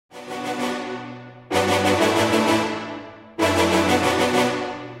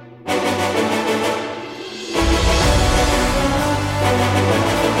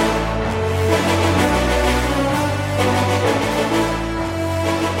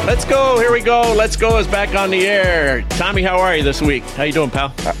Let's go. Here we go. Let's Go is back on the air. Tommy, how are you this week? How you doing,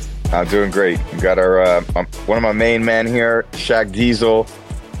 pal? I'm doing great. We got our one of my main men here, Shaq Diesel.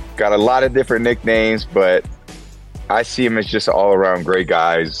 Got a lot of different nicknames, but I see him as just all-around great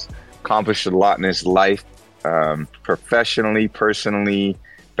guys. Accomplished a lot in his life, professionally, personally,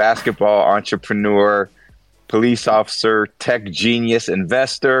 basketball entrepreneur, police officer, tech genius,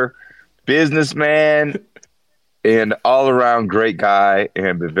 investor, businessman, and all-around great guy.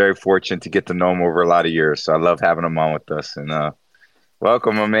 And been very fortunate to get to know him over a lot of years. So I love having him on with us. And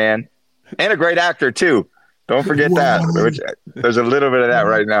welcome, my man. And a great actor, too. Don't forget that. There's a little bit of that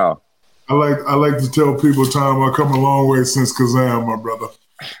right now. I like to tell people, Tom, I've come a long way since Kazam, my brother.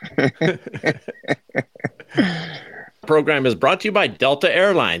 The program is brought to you by Delta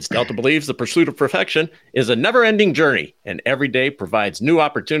Airlines. Delta believes the pursuit of perfection is a never-ending journey, and every day provides new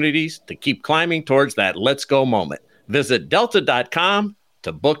opportunities to keep climbing towards that let's go moment. Visit delta.com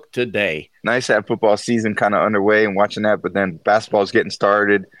to book today. Nice to have football season kind of underway and watching that, but then basketball's getting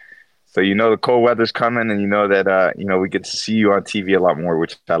started. So the cold weather's coming, and that we get to see you on TV a lot more,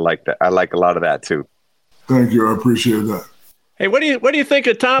 which I like. That I like a lot of that too. Thank you, I appreciate that. Hey, what do you think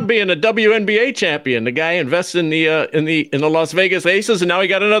of Tom being a WNBA champion? The guy invests in the Las Vegas Aces, and now he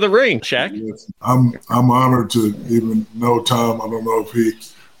got another ring. Shaq, I'm honored to even know Tom. I don't know if he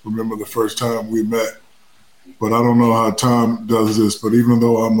remember the first time we met, but I don't know how Tom does this. But even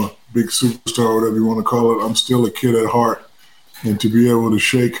though I'm a big superstar, whatever you want to call it, I'm still a kid at heart, and to be able to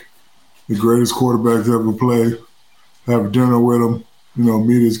shake the greatest quarterback to ever play, have dinner with him,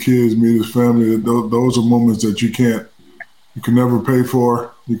 meet his kids, meet his family. Those are moments that you can never pay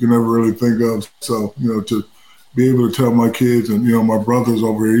for, you can never really think of. So, to be able to tell my kids and, my brother's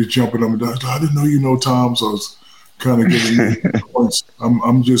over here, he's jumping up and down. I didn't know you know Tom, so it's kind of giving me points.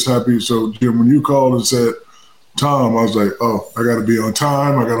 I'm just happy. So, Jim, when you called and said Tom, I was like, oh, I got to be on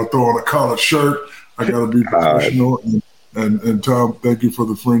time. I got to throw on a collared shirt. I got to be professional. And Tom, thank you for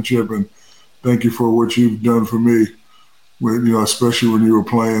the friendship and thank you for what you've done for me, especially when you were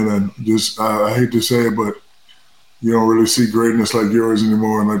playing. And just, I hate to say it, but you don't really see greatness like yours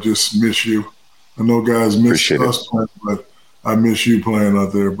anymore, and I just miss you. I know guys miss us playing, but I miss you playing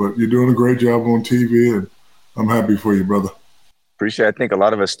out there. But you're doing a great job on TV, and I'm happy for you, brother. Appreciate it. I think a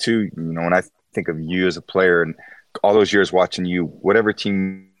lot of us, too, when I think of you as a player and all those years watching you, whatever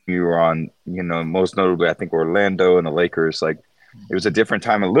team you were on, most notably, I think Orlando and the Lakers, like it was a different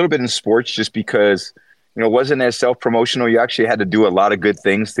time a little bit in sports just because, it wasn't as self-promotional. You actually had to do a lot of good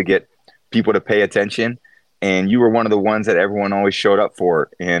things to get people to pay attention. And you were one of the ones that everyone always showed up for.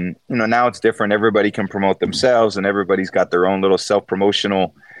 And, now it's different. Everybody can promote themselves and everybody's got their own little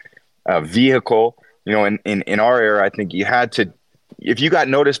self-promotional vehicle. In our era, I think you had to, if you got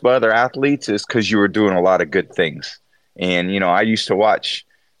noticed by other athletes, it's because you were doing a lot of good things. And, I used to watch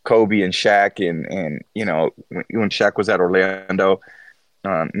Kobe and Shaq and when Shaq was at Orlando,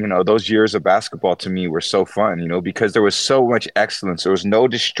 those years of basketball to me were so fun, because there was so much excellence. There was no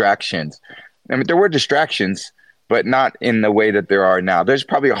distractions. I mean, there were distractions, but not in the way that there are now. There's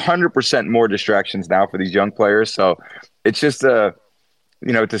probably 100% more distractions now for these young players. So it's just, to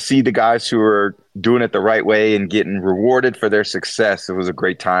see the guys who are doing it the right way and getting rewarded for their success. It was a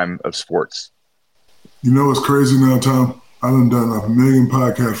great time of sports. It's crazy now, Tom. I've done a million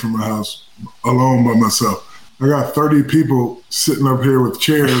podcasts from my house alone by myself. I got 30 people sitting up here with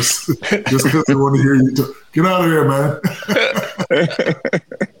chairs just because they want to hear you talk. Get out of here, man.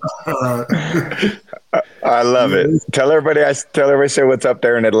 I love it. Tell everybody say what's up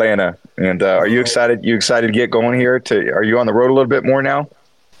there in Atlanta. And are you excited? You excited to get going here? Are you on the road a little bit more now?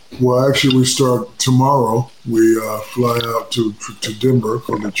 Well, actually, we start tomorrow. We fly out to Denver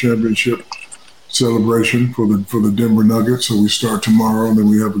for the championship celebration for the Denver Nuggets. So we start tomorrow, and then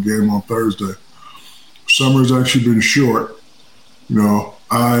we have a game on Thursday. Summer's actually been short. We're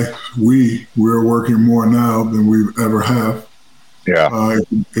working more now than we ever have. Yeah.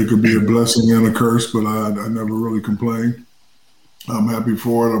 It could be a blessing and a curse, but I never really complain. I'm happy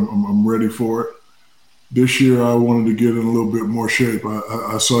for it. I'm ready for it. This year, I wanted to get in a little bit more shape.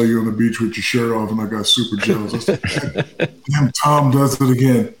 I saw you on the beach with your shirt off, and I got super jealous. I said, damn, Tom does it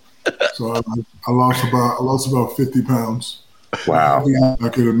again. So I lost about 50 pounds. Wow. I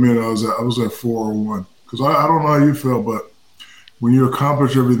could admit I was at 401. Because I don't know how you feel, but when you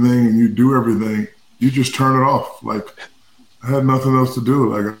accomplish everything and you do everything, you just turn it off. Like, I had nothing else to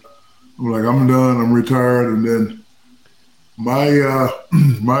do. I'm done. I'm retired. And then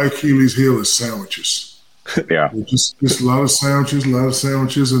my Achilles heel is sandwiches. Yeah. Just a lot of sandwiches.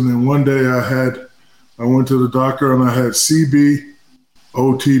 And then one day I went to the doctor and I had CB,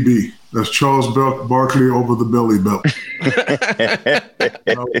 OTB. That's Charles Barkley over the belly belt. I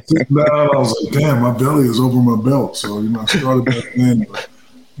was sitting down, I was like, damn, my belly is over my belt. So, I started back then, but,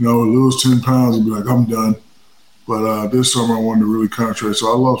 lose 10 pounds and be like, I'm done. But this summer I wanted to really concentrate.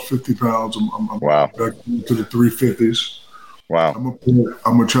 So I lost 50 pounds. I'm wow. back to the 350s. Wow.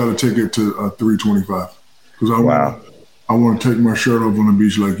 I'm gonna try to take it to 325 because I want to take my shirt off on the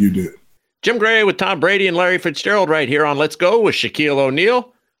beach like you did. Jim Gray with Tom Brady and Larry Fitzgerald right here on Let's Go with Shaquille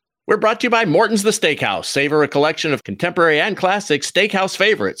O'Neal. We're brought to you by Morton's The Steakhouse. Savor a collection of contemporary and classic steakhouse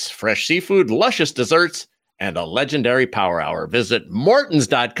favorites, fresh seafood, luscious desserts, and a legendary power hour. Visit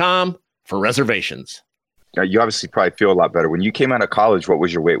mortons.com for reservations. You obviously probably feel a lot better. When you came out of college, what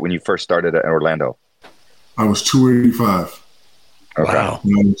was your weight when you first started at Orlando? I was 285. Okay. Wow.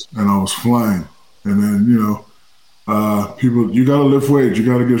 And I was flying. And then, people, you got to lift weights. You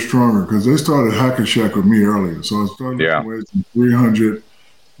got to get stronger because they started hack and Shaq with me earlier. So I started lifting weights in 300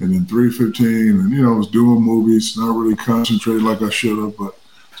 and then 315. And, I was doing movies, not really concentrating like I should have, but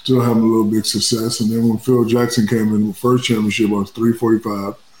still having a little big success. And then when Phil Jackson came in the first championship, I was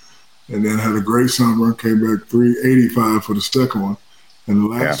 345. And then had a great summer, came back 385 for the second one. And the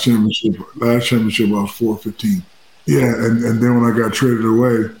last championship, I was 415. Yeah, and then when I got traded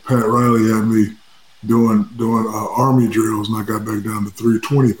away, Pat Riley had me doing Army drills, and I got back down to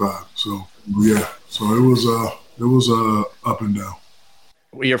 325. So it was up and down.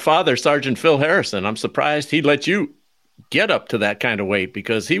 Your father, Sergeant Phil Harrison, I'm surprised he let you get up to that kind of weight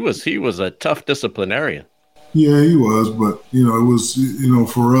because he was a tough disciplinarian. Yeah, he was, but it was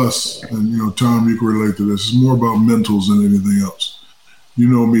for us, and Tom, you can relate to this. It's more about mentals than anything else. You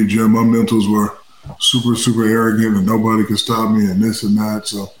know me, Jim. My mentals were super, super arrogant, and nobody could stop me, and this and that.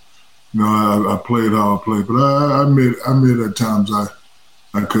 So, I played how I played, but I admit at times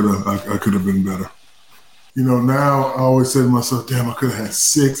I could have been better. Now I always say to myself, damn, I could have had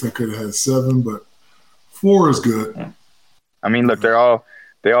 6, I could have had 7, but 4 is good. I mean, look, they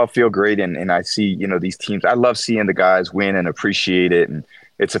all feel great, and I see, these teams. I love seeing the guys win and appreciate it, and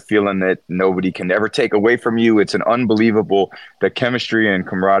it's a feeling that nobody can ever take away from you. It's an unbelievable, the chemistry and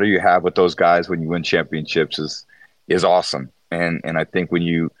camaraderie you have with those guys when you win championships is awesome. And I think when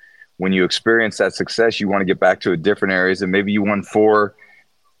you experience that success, you want to get back to different areas, and maybe you won 4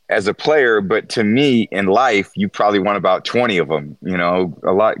 as a player, but to me in life, you probably won about 20 of them.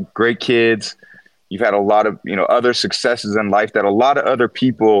 A lot great kids. You've had a lot of, other successes in life that a lot of other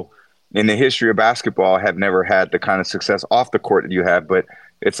people in the history of basketball have never had the kind of success off the court that you have. But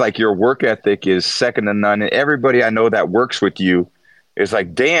it's like your work ethic is second to none. And everybody I know that works with you is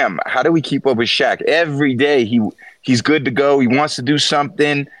like, damn, how do we keep up with Shaq? Every day he's good to go. He wants to do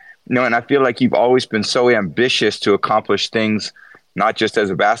something, and I feel like you've always been so ambitious to accomplish things, not just as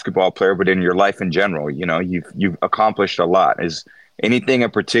a basketball player, but in your life in general. You've accomplished a lot. Is anything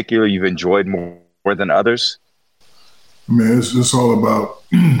in particular you've enjoyed more than others? I mean, it's all about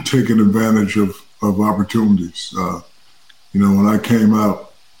taking advantage of opportunities. When I came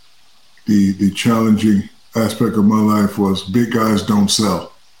out, the challenging aspect of my life was big guys don't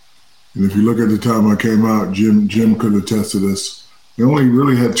sell. And if you look at the time I came out, Jim could attest to this. They only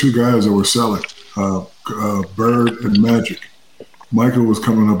really had 2 guys that were selling, Bird and Magic. Michael was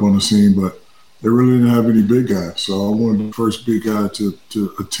coming up on the scene, but they really didn't have any big guys. So I wanted the first big guy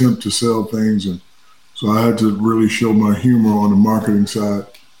to attempt to sell things. And so I had to really show my humor on the marketing side,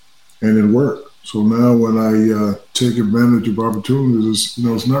 and it worked. So now when I take advantage of opportunities,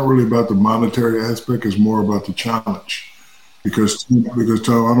 it's not really about the monetary aspect. It's more about the challenge. Because Tom,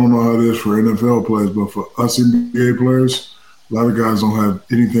 I don't know how it is for NFL players, but for us NBA players, a lot of guys don't have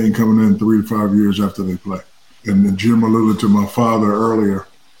anything coming in 3 to 5 years after they play. And then Jim alluded to my father earlier.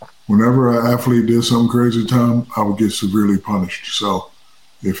 Whenever an athlete did something crazy, Tom, I would get severely punished. So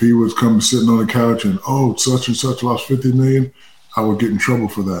if he was coming sitting on the couch and, such and such lost $50 million, I would get in trouble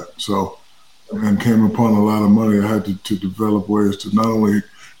for that. So, and came upon a lot of money. I had to develop ways to not only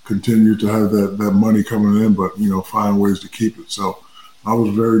continue to have that money coming in, but, find ways to keep it. So I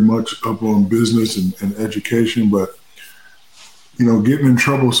was very much up on business and education, but, getting in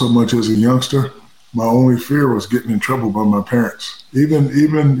trouble so much as a youngster, my only fear was getting in trouble by my parents. Even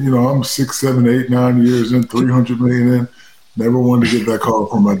I'm 6, 7, 8, 9 years in, 300 million in, never wanted to get that call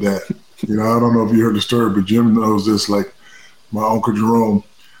from my dad. I don't know if you heard the story, but Jim knows this, like my Uncle Jerome,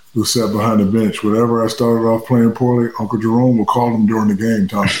 who sat behind the bench. Whenever I started off playing poorly, Uncle Jerome would call him during the game,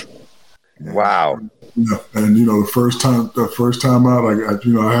 Tom. Wow. And the first time out,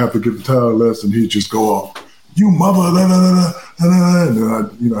 I have to get the towel less, and he'd just go off. You mother, da, da, da, da, da, and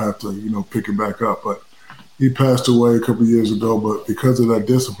then I have to, pick it back up. But he passed away a couple of years ago, but because of that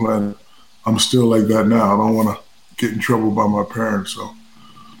discipline, I'm still like that now. I don't want to get in trouble by my parents. So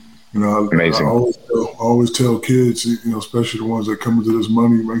Amazing. I always tell kids, especially the ones that come into this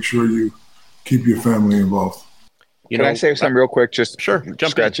money, make sure you keep your family involved. Can I say something real quick? Just sure,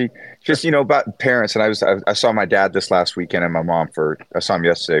 jump scratchy. in. Just about parents, and I saw my dad this last weekend and my mom I saw him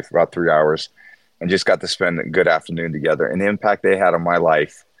yesterday for about 3 hours, and just got to spend a good afternoon together. And the impact they had on my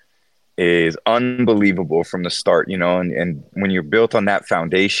life is unbelievable from the start. And when you're built on that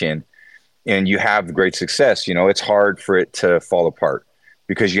foundation, and you have great success, it's hard for it to fall apart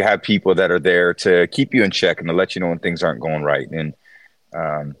because you have people that are there to keep you in check and to let you know when things aren't going right. And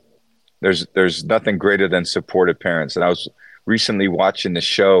there's nothing greater than supportive parents. And I was recently watching the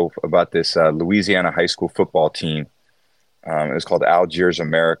show about this Louisiana high school football team. It was called Algiers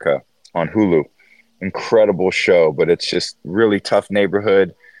America on Hulu. Incredible show, but it's just really tough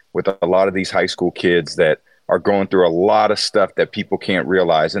neighborhood with a lot of these high school kids that are going through a lot of stuff that people can't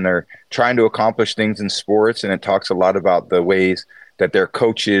realize. And they're trying to accomplish things in sports. And it talks a lot about the ways that their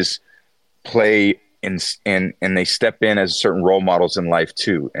coaches play and they step in as certain role models in life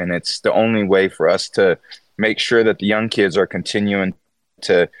too. And it's the only way for us to make sure that the young kids are continuing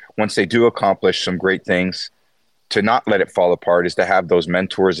to, once they do accomplish some great things, to not let it fall apart, is to have those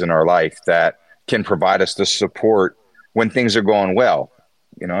mentors in our life that can provide us the support when things are going well.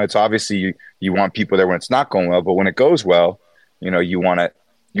 It's obviously you want people there when it's not going well, but when it goes well, you want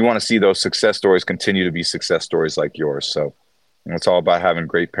to see those success stories continue to be success stories like yours. So it's all about having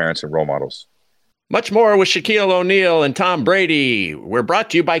great parents and role models. Much more with Shaquille O'Neal and Tom Brady. We're brought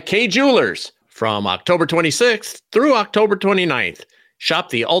to you by Kay Jewelers. From October 26th through October 29th, shop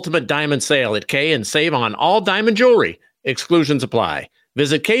the ultimate diamond sale at Kay and save on all diamond jewelry. Exclusions apply.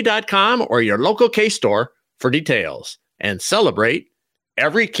 Visit Kay.com or your local Kay store for details. And celebrate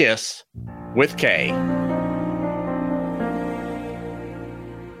every kiss with Kay.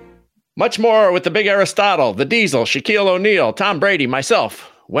 Much more with the Big Aristotle, the Diesel, Shaquille O'Neal, Tom Brady, myself,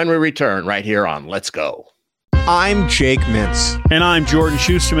 when we return right here on Let's Go. I'm Jake Mintz. And I'm Jordan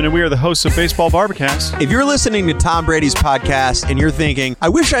Schusterman, and we are the hosts of Baseball Barbacast. If you're listening to Tom Brady's podcast and you're thinking, I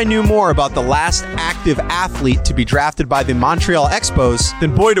wish I knew more about the last active athlete to be drafted by the Montreal Expos,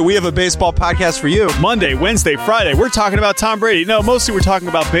 then boy, do we have a baseball podcast for you. Monday, Wednesday, Friday, we're talking about Tom Brady. No, mostly we're talking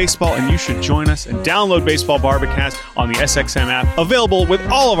about baseball, and you should join us and download Baseball Barbacast on the SXM app, available with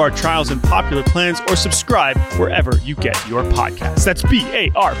all of our trials and popular plans, or subscribe wherever you get your podcasts. That's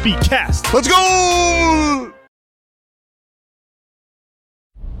B-A-R-B cast. Let's go!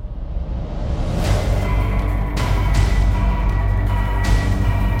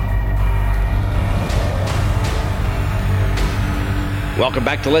 Welcome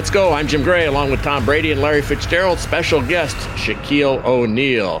back to Let's Go. I'm Jim Gray, along with Tom Brady and Larry Fitzgerald. Special guest, Shaquille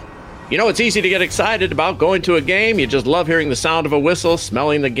O'Neal. It's easy to get excited about going to a game. You just love hearing the sound of a whistle,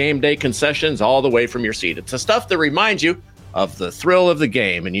 smelling the game day concessions all the way from your seat. It's the stuff that reminds you of the thrill of the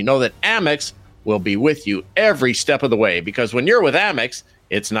game. And you know that Amex will be with you every step of the way, because when you're with Amex,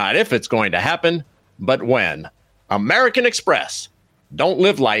 it's not if it's going to happen, but when. American Express. Don't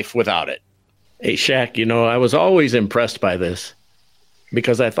live life without it. Hey, Shaq, I was always impressed by this,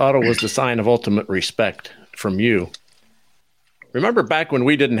 because I thought it was the sign of ultimate respect from you. Remember back when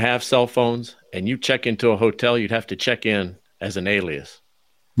we didn't have cell phones and you check into a hotel, you'd have to check in as an alias.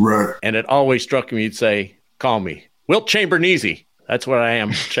 Right. And it always struck me, you'd say, call me Wilt Chamberneasy. That's what I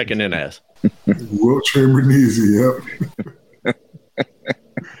am checking in as. Wilt Chamberneasy, yep.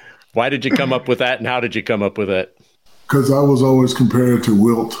 Why did you come up with that, and how did you come up with that? Because I was always compared to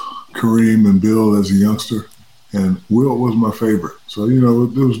Wilt, Kareem, and Bill as a youngster. And Wilt was my favorite. So, it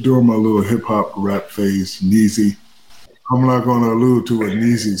was during my little hip-hop rap phase, Neezy. I'm not going to allude to what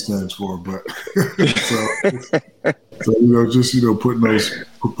Neezy stands for, but putting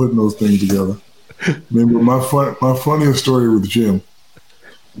those things together. Remember my funniest story with Jim,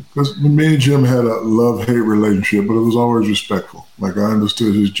 because me and Jim had a love-hate relationship, but it was always respectful. Like, I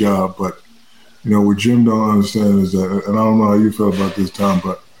understood his job, but, what Jim don't understand is that, and I don't know how you felt about this, Tom,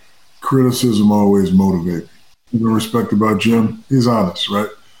 but criticism always motivates. The respect about Jim, he's honest, right?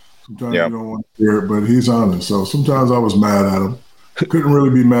 Sometimes you don't want to hear it, but he's honest. So sometimes I was mad at him. Couldn't really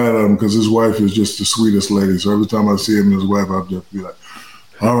be mad at him because his wife is just the sweetest lady. So every time I see him and his wife, I'll just be like,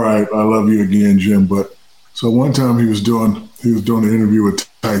 all right, I love you again, Jim. But so one time he was doing an interview with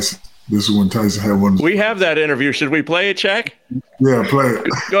Tyson. This is when Tyson had one. We have that interview. Should we play it, Shaq? Yeah, play it.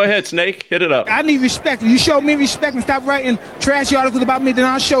 Go ahead, Snake. Hit it up. I need respect. If you show me respect and stop writing trashy articles about me, then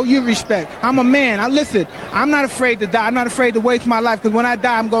I'll show you respect. I'm a man. Listen, I'm not afraid to die. I'm not afraid to waste my life, because when I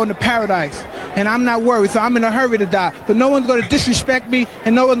die, I'm going to paradise. And I'm not worried, so I'm in a hurry to die. But no one's going to disrespect me,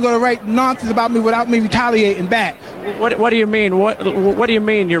 and no one's going to write nonsense about me without me retaliating back. What do you mean? What do you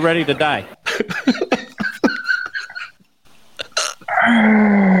mean you're ready to die?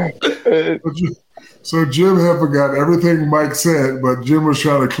 So Jim Heffer got everything Mike said, but Jim was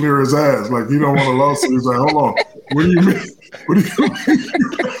trying to clear his ass. Like, he don't want a lawsuit. He's like, hold on. What do you mean? What do you mean?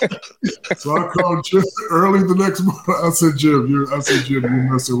 So I called Jim early the next morning. I said, Jim, you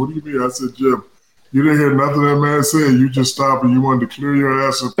messed up. What do you mean? I said, Jim, you didn't hear nothing that man said. You just stopped and you wanted to clear your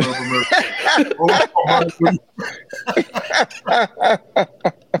ass up. I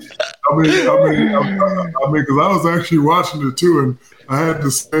mean, because I was actually watching it too, and I had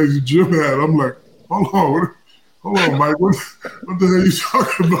the stage Jim had. I'm like, hold on, Mike. What the hell are you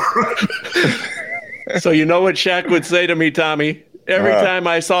talking about? So you know what Shaq would say to me, Tommy? Every time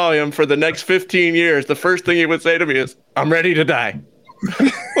I saw him for the next 15 years, the first thing he would say to me is, "I'm ready to die."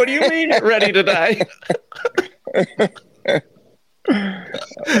 What do you mean you're ready to die? That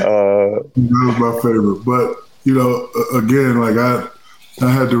was my favorite. But, again, like I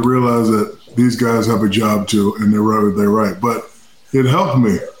had to realize that these guys have a job too, and they're right. But it helped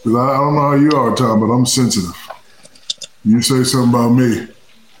me because I don't know how you are, Tom, but I'm sensitive. You say something about me.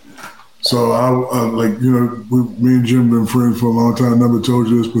 So me and Jim been friends for a long time. I never told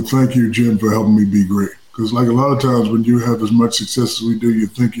you this, but thank you, Jim, for helping me be great. Because like a lot of times when you have as much success as we do, you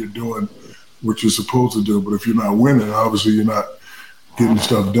think you're doing what you're supposed to do. But if you're not winning, obviously you're not getting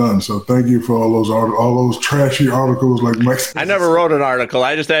stuff done. So thank you for all those trashy articles like Mike. I never wrote an article.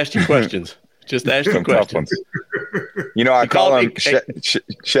 I just asked you questions. I call him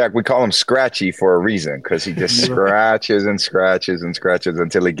Shaq. We call him Scratchy for a reason because he just scratches and scratches and scratches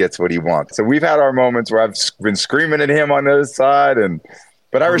until he gets what he wants. So we've had our moments where I've been screaming at him on the other side,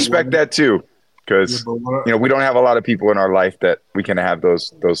 but I respect that too because we don't have a lot of people in our life that we can have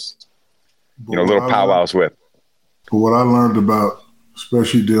those little powwows with. But what I learned about,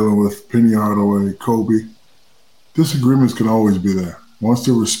 especially dealing with Penny Hardaway, Kobe, disagreements can always be there. Once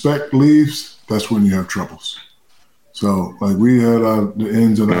the respect leaves, that's when you have troubles. So, like, we had the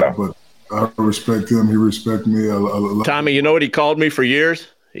ins and outs, but I respect him. He respects me. Tommy, you know what he called me for years?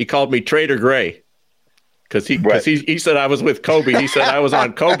 He called me Trader Gray because he said I was with Kobe. He said I was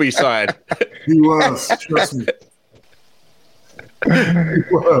on Kobe's side. He was. Trust me. He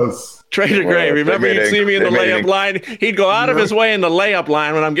was. Trader Gray. Remember, you'd see me in the layup line? He'd go out of his way in the layup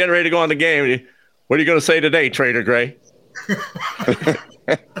line when I'm getting ready to go on the game. What are you going to say today, Trader Gray?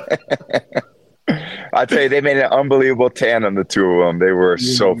 I tell you, they made an unbelievable tandem, the two of them. They were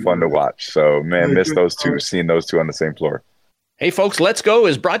so fun to watch. So, man, miss those two, seeing those two on the same floor. Hey, folks, Let's Go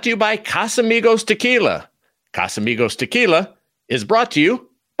is brought to you by Casamigos Tequila. Casamigos Tequila is brought to you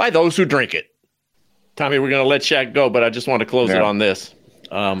by those who drink it. Tommy, we're going to let Shaq go, but I just want to close it on this.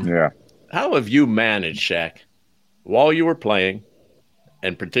 How have you managed, Shaq, while you were playing,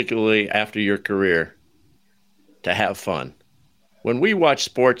 and particularly after your career, to have fun? When we watch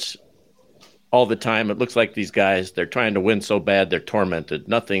sports all the time, it looks like these guys, they're trying to win so bad they're tormented.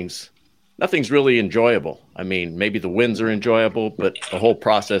 Nothing's really enjoyable. I mean, maybe the wins are enjoyable, but the whole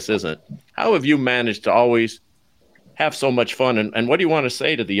process isn't. How have you managed to always have so much fun? And what do you want to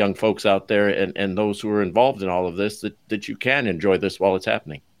say to the young folks out there and those who are involved in all of this that you can enjoy this while it's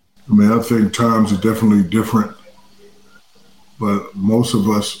happening? I mean, I think times are definitely different, but most of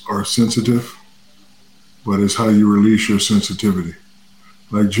us are sensitive, but it's how you release your sensitivity.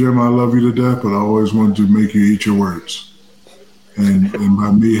 Like, Jim, I love you to death, but I always wanted to make you eat your words. And by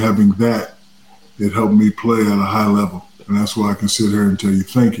me having that, it helped me play at a high level. And that's why I can sit here and tell you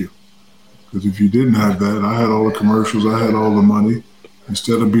thank you. Because if you didn't have that, I had all the commercials, I had all the money.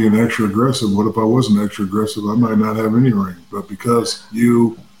 Instead of being extra aggressive, what if I wasn't extra aggressive? I might not have any ring. But because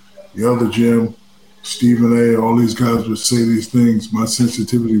you, the other Jim, Stephen A., all these guys would say these things, my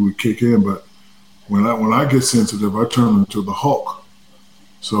sensitivity would kick in. But when I get sensitive, I turn into the Hulk.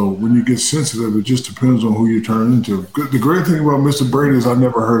 So when you get sensitive, it just depends on who you turn into. The great thing about Mr. Brady is I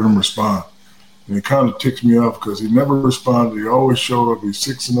never heard him respond. And it kind of ticks me off because he never responded. He always showed up. He's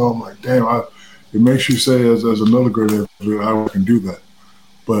 6-0. I'm like, damn, it makes you say as another great athlete, I can do that.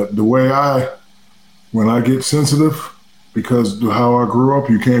 But the way when I get sensitive, because of how I grew up,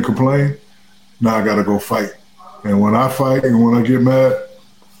 you can't complain. Now I got to go fight. And when I fight and when I get mad,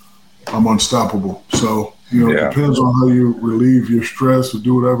 I'm unstoppable. So, it depends on how you relieve your stress or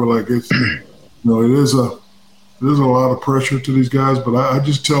do whatever. Like it is a lot of pressure to these guys, but I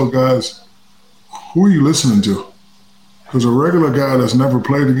just tell guys, who are you listening to? Because a regular guy that's never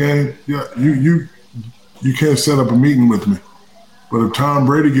played the game, you can't set up a meeting with me. But if Tom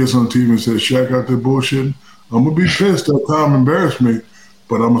Brady gets on TV and says, Shaq out there bullshitting, I'm going to be pissed that Tom embarrassed me,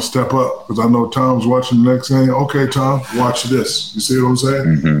 but I'm going to step up because I know Tom's watching the next thing. Okay, Tom, watch this. You see what I'm saying?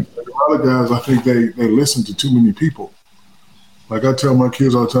 Mm-hmm. A lot of guys, I think they listen to too many people. Like I tell my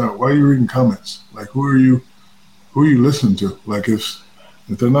kids all the time, why are you reading comments? Like, who are you listening to? Like, if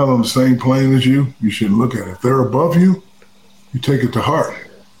If they're not on the same plane as you, you shouldn't look at it. If they're above you, you take it to heart.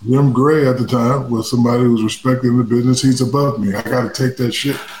 Jim Gray at the time was somebody who was respected in the business. He's above me. I got to take that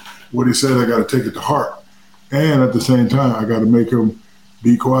shit. What he said, I got to take it to heart. And at the same time, I got to make him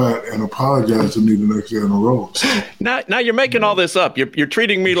be quiet and apologize to me the next day on the road. So, now you're making all this up. You're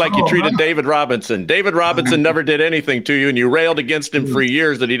treating me like you treated David Robinson. David Robinson never did anything to you, and you railed against him for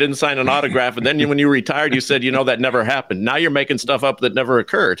years that he didn't sign an autograph. And then when you retired, you said, that never happened. Now you're making stuff up that never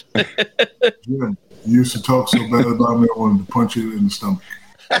occurred. Jim, you used to talk so bad about me, I wanted to punch you in the stomach.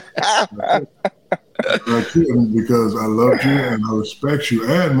 I couldn't, because I loved you and I respect you.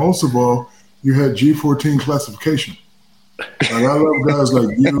 And most of all, you had G14 classification. Like, I love guys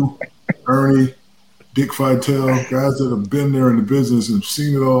like you, Ernie, Dick Vitale, guys that have been there in the business and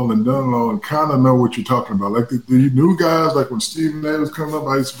seen it all and done it all and kind of know what you're talking about. Like the new guys, like when Stephen A was coming up,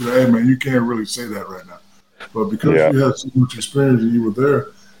 I used to be like, hey, man, you can't really say that right now. But because you had so much experience and you were there,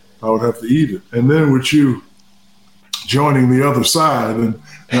 I would have to eat it. And then with you joining the other side and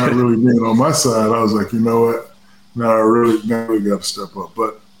not really being on my side, I was like, you know what? Now I really got to step up.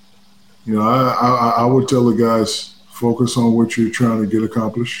 But, I would tell the guys, focus on what you're trying to get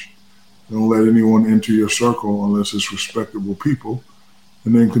accomplished. Don't let anyone enter your circle unless it's respectable people,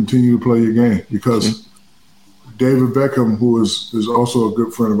 and then continue to play your game. Because David Beckham, who is also a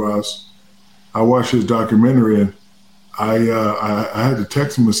good friend of ours, I watched his documentary, and I had to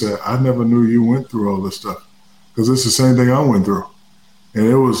text him and say, I never knew you went through all this stuff, because it's the same thing I went through. And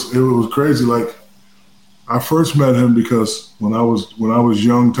it was crazy. Like, I first met him because when I was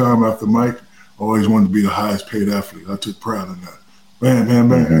young, time after Mike, I always wanted to be the highest paid athlete. I took pride in that. Bam, bam,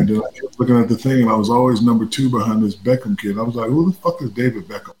 bam. And then I kept looking at the thing, and I was always number 2 behind this Beckham kid. I was like, who the fuck is David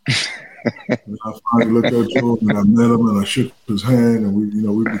Beckham? And I finally looked at him, and I met him, and I shook his hand, and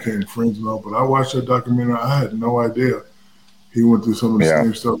we became friends and all. But I watched that documentary. I had no idea he went through some of the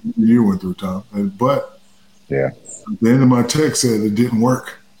same stuff you went through, Tom. But at the end of my text said it didn't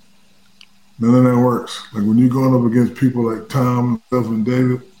work. None of that works. Like, when you're going up against people like Tom, and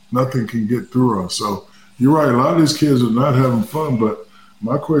David, nothing can get through us. So you're right. A lot of these kids are not having fun, but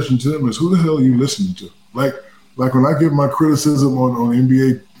my question to them is, who the hell are you listening to? Like when I give my criticism on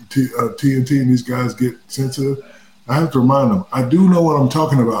NBA TNT and these guys get sensitive, I have to remind them, I do know what I'm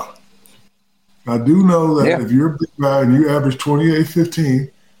talking about. I do know that if you're a big guy and you average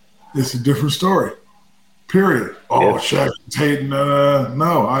 28-15, it's a different story. Period. Oh, Shaq is hating.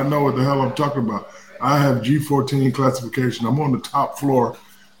 No, I know what the hell I'm talking about. I have G14 classification. I'm on the top floor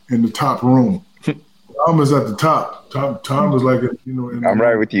in the top room. Tom is at the top. Tom is like, I'm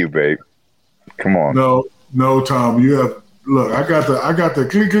right with you, babe. Come on. No, Tom. You have look. I got the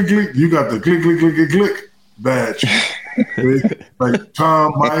click click click. You got the click click click click click badge. Like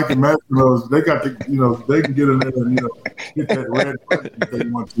Tom, Mike, and Matthew, they got the they can get in there and get that red button if they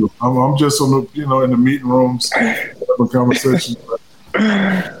want to. I'm just on the in the meeting rooms having conversations.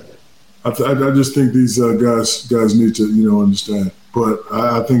 I just think these guys need to understand. But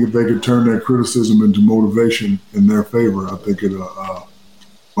I think if they could turn that criticism into motivation in their favor, I think it'll out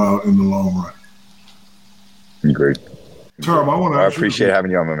in the long run. Great. Tom, I appreciate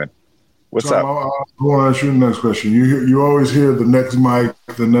having you on, my man. What's Tom, up? I want to ask you the next question. You always hear the next Mike,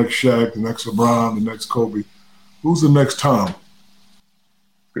 the next Shaq, the next LeBron, the next Kobe. Who's the next Tom?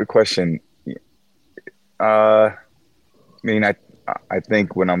 Good question. I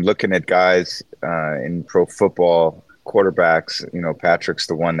think when I'm looking at guys in pro football, quarterbacks, Patrick's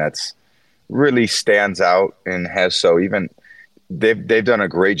the one that's really stands out and has even they've done a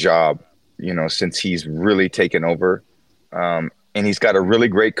great job, since he's really taken over. And he's got a really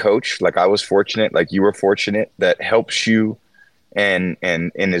great coach. Like I was fortunate, like you were fortunate, that helps you and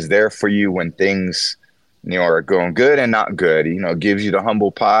is there for you when things, are going good and not good. Gives you the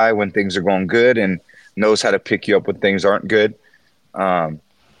humble pie when things are going good and knows how to pick you up when things aren't good. But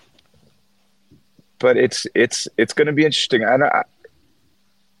it's going to be interesting.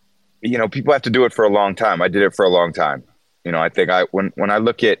 People have to do it for a long time. I did it for a long time. I think when I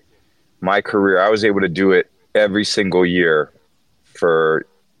look at my career, I was able to do it every single year for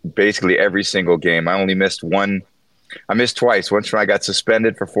basically every single game. I only missed one. I missed twice. Once when I got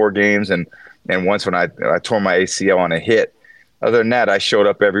suspended for 4 games and once when I tore my ACL on a hit. Other than that, I showed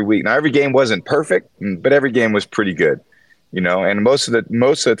up every week. Now, every game wasn't perfect, but every game was pretty good, and most of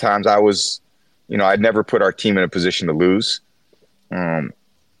the times I was, I'd never put our team in a position to lose. And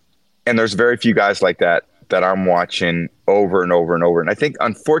there's very few guys like that I'm watching over and over and over. And I think,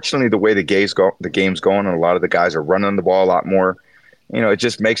 unfortunately, the way the game's going, and a lot of the guys are running the ball a lot more, it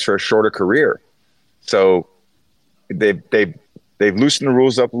just makes for a shorter career. So they've loosened the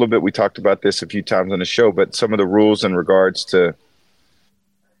rules up a little bit. We talked about this a few times on the show, but some of the rules in regards to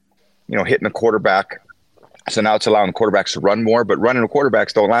hitting the quarterback. So now it's allowing the quarterbacks to run more, but running the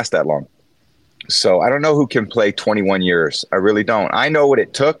quarterbacks don't last that long. So I don't know who can play 21 years. I really don't. I know what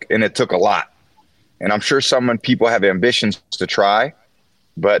it took, and it took a lot. And I'm sure people have ambitions to try,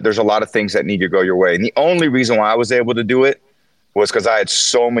 but there's a lot of things that need to go your way. And the only reason why I was able to do it was because I had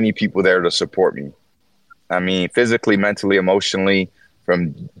so many people there to support me. I mean, physically, mentally, emotionally,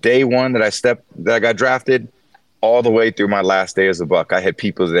 from day one that I got drafted all the way through my last day as a Buck. I had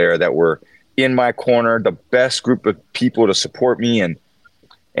people there that were in my corner, the best group of people to support me, and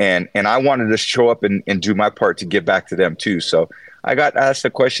I wanted to show up and do my part to give back to them too. So I got asked a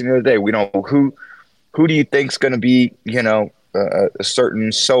question the other day. Who do you think's going to be, a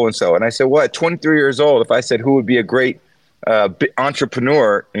certain so and so? And I said, well, at 23 years old, if I said who would be a great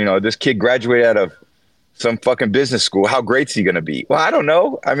entrepreneur, this kid graduated out of some fucking business school, how great's he going to be? Well, I don't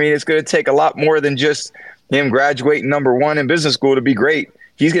know. I mean, it's going to take a lot more than just him graduating number one in business school to be great.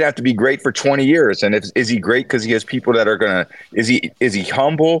 He's going to have to be great for 20 years. And is he great because he has people that are going to – is he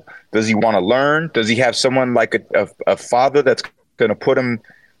humble? Does he want to learn? Does he have someone like a father that's going to put him,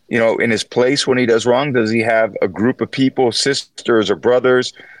 in his place when he does wrong? Does he have a group of people, sisters or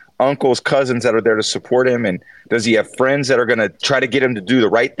brothers, uncles, cousins that are there to support him? And does he have friends that are going to try to get him to do the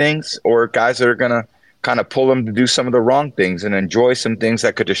right things, or guys that are going to kind of pull him to do some of the wrong things and enjoy some things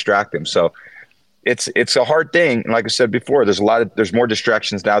that could distract him? So it's a hard thing. And like I said before, there's more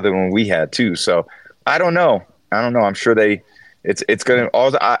distractions now than when we had too. So I don't know. I'm sure it's going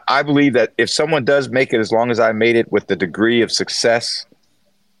to, I believe that if someone does make it, as long as I made it with the degree of success,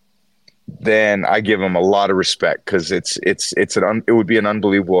 then I give them a lot of respect, because it would be an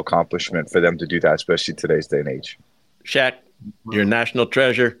unbelievable accomplishment for them to do that, especially today's day and age. Shaq, you're a national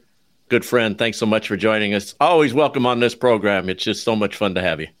treasure. Good friend. Thanks so much for joining us. Always welcome on this program. It's just so much fun to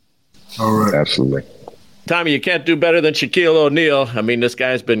have you. All right. Absolutely. Tommy, you can't do better than Shaquille O'Neal. I mean, this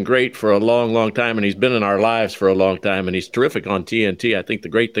guy's been great for a long, long time, and he's been in our lives for a long time, and he's terrific on TNT. I think the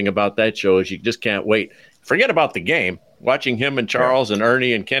great thing about that show is you just can't wait. Forget about the game. Watching him and Charles and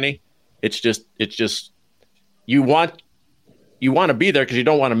Ernie and Kenny, it's just you want to be there because you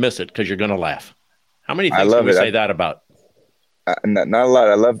don't want to miss it, because you're going to laugh. How many things can we say that about? Not a lot.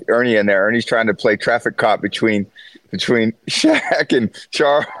 I love Ernie in there. Ernie's trying to play traffic cop between Shaq and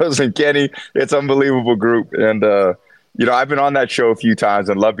Charles and Kenny. It's an unbelievable group. And, I've been on that show a few times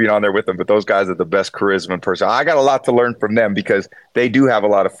and love being on there with them, but those guys are the best charisma in person. I got a lot to learn from them because they do have a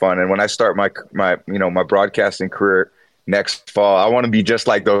lot of fun. And when I start my broadcasting career next fall, I want to be just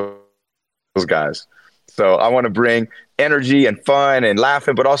like those guys. So I want to bring energy and fun and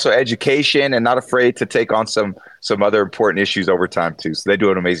laughing, but also education, and not afraid to take on some other important issues over time too. So they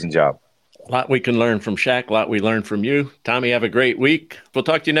do an amazing job. A lot we can learn from Shaq, a lot we learn from you. Tommy, have a great week. We'll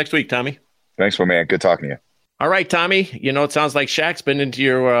talk to you next week, Tommy. Thanks, my man. Good talking to you. All right, Tommy. It sounds like Shaq's been into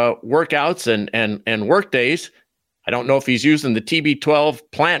your workouts and work days. I don't know if he's using the TB12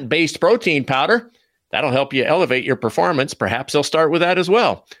 plant-based protein powder. That'll help you elevate your performance. Perhaps he'll start with that as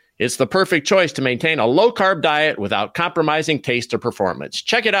well. It's the perfect choice to maintain a low-carb diet without compromising taste or performance.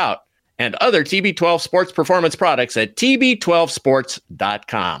 Check it out and other TB12 sports performance products at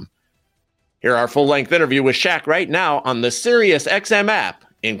tb12sports.com. Hear our full-length interview with Shaq right now on the SiriusXM app,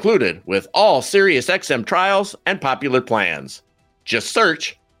 included with all SiriusXM trials and popular plans. Just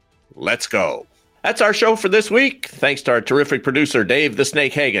search Let's Go. That's our show for this week. Thanks to our terrific producer, Dave the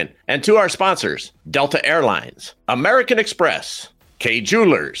Snake Hagen, and to our sponsors, Delta Airlines, American Express, K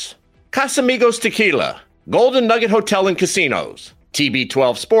Jewelers, Casamigos Tequila, Golden Nugget Hotel and Casinos,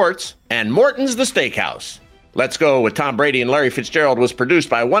 TB12 Sports, and Morton's The Steakhouse. Let's Go with Tom Brady and Larry Fitzgerald was produced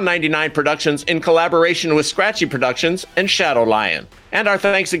by 199 Productions in collaboration with Scratchy Productions and Shadow Lion. And our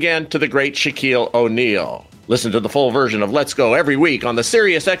thanks again to the great Shaquille O'Neal. Listen to the full version of Let's Go every week on the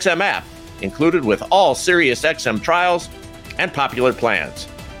SiriusXM app, included with all SiriusXM trials and popular plans.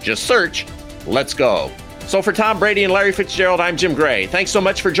 Just search Let's Go. So for Tom Brady and Larry Fitzgerald, I'm Jim Gray. Thanks so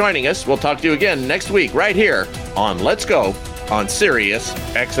much for joining us. We'll talk to you again next week right here on Let's Go on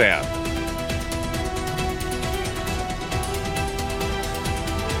SiriusXM.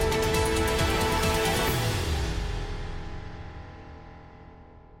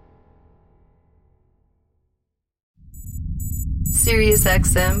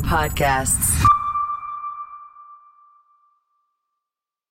 SiriusXM podcasts.